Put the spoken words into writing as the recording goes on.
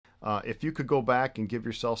If you could go back and give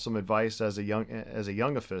yourself some advice as a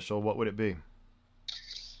young official, what would it be?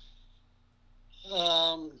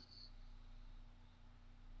 Um,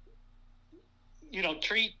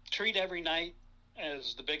 treat every night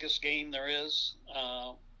as the biggest game there is.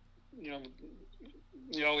 You know,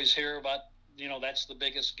 you always hear about that's the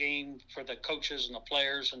biggest game for the coaches and the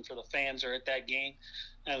players and for the fans are at that game.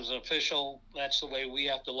 As an official, that's the way we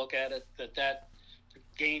have to look at it. That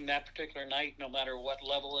game, that particular night, no matter what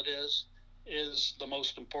level it is the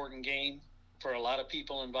most important game for a lot of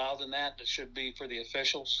people involved in that. It should be for the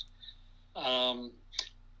officials. Um,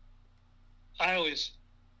 I always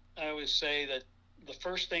I always say that the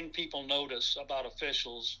first thing people notice about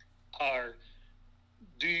officials are,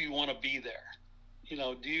 do you want to be there?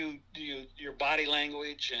 Do you your body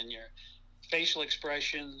language and your facial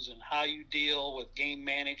expressions and how you deal with game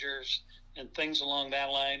managers and things along that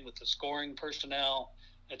line with the scoring personnel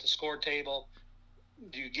at the score table.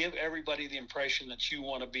 Do you give everybody the impression that you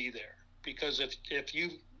want to be there? Because if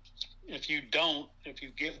you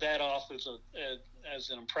give that off as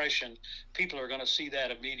an impression, people are going to see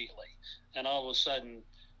that immediately, and all of a sudden,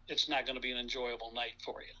 it's not going to be an enjoyable night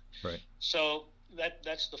for you. Right. So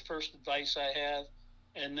that's the first advice I have,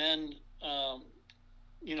 and then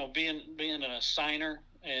being an assigner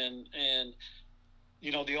and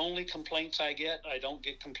the only complaints I don't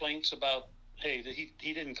get complaints about, hey,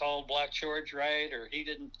 he didn't call Black George right, or he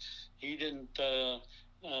didn't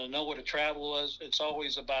know what a travel was. It's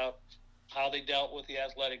always about how they dealt with the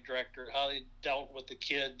athletic director, how they dealt with the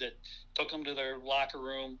kid that took them to their locker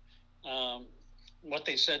room, um, what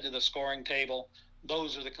they said to the scoring table.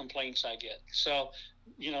 Those are the complaints I get. So,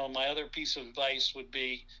 my other piece of advice would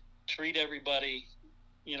be treat everybody,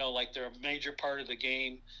 like they're a major part of the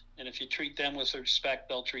game. And if you treat them with respect,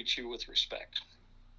 they'll treat you with respect.